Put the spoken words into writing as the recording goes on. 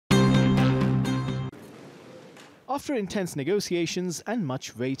After intense negotiations and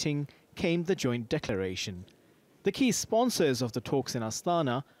much waiting came the joint declaration. The key sponsors of the talks in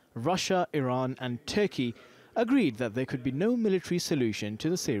Astana, Russia, Iran and Turkey, agreed that there could be no military solution to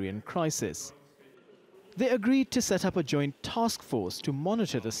the Syrian crisis. They agreed to set up a joint task force to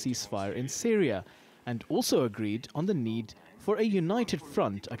monitor the ceasefire in Syria and also agreed on the need for a united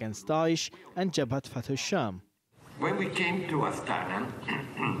front against Daesh and Jabhat Fatah Sham. When we came to Astana,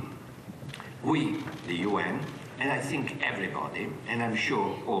 we, the UN, and I think everybody, and I'm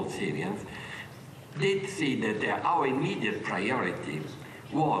sure all Syrians, did see that our immediate priority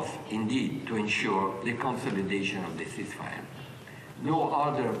was indeed to ensure the consolidation of the ceasefire. No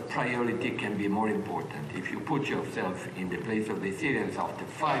other priority can be more important. If you put yourself in the place of the Syrians after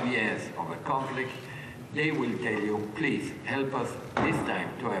 5 years of a conflict, they will tell you, please help us this time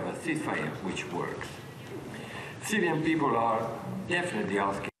to have a ceasefire which works. Syrian people are definitely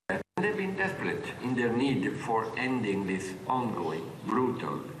asking that, and they've been desperate in their need for ending this ongoing,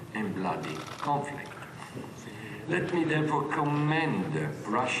 brutal and bloody conflict. Let me therefore commend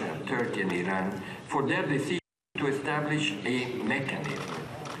Russia, Turkey and Iran for their decision to establish a mechanism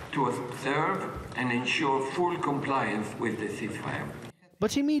to observe and ensure full compliance with the ceasefire.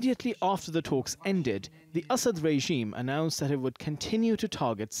 But immediately after the talks ended, the Assad regime announced that it would continue to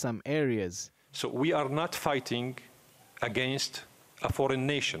target some areas. So we are not fighting against a foreign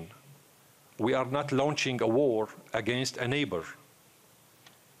nation. We are not launching a war against a neighbor.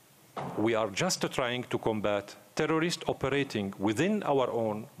 We are just trying to combat terrorists operating within our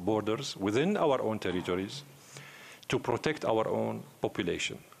own borders, within our own territories, to protect our own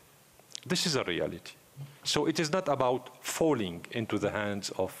population. This is a reality. So it is not about falling into the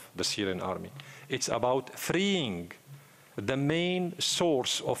hands of the Syrian army. It's about freeing the main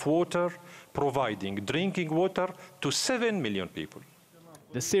source of water, providing drinking water to 7 million people.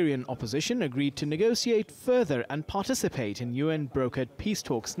 The Syrian opposition agreed to negotiate further and participate in UN-brokered peace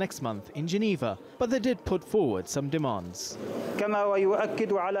talks next month in Geneva, but they did put forward some demands.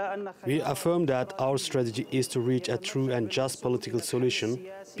 We affirm that our strategy is to reach a true and just political solution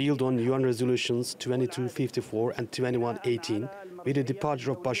built on UN resolutions 2254 and 2118 with the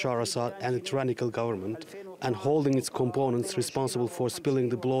departure of Bashar Assad and the tyrannical government and holding its components responsible for spilling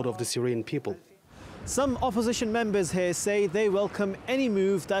the blood of the Syrian people. Some opposition members here say they welcome any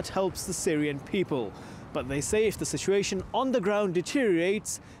move that helps the Syrian people. But they say if the situation on the ground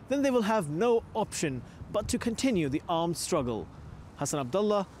deteriorates, then they will have no option but to continue the armed struggle. Hasan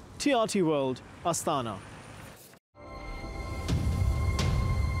Abdullah, TRT World, Astana.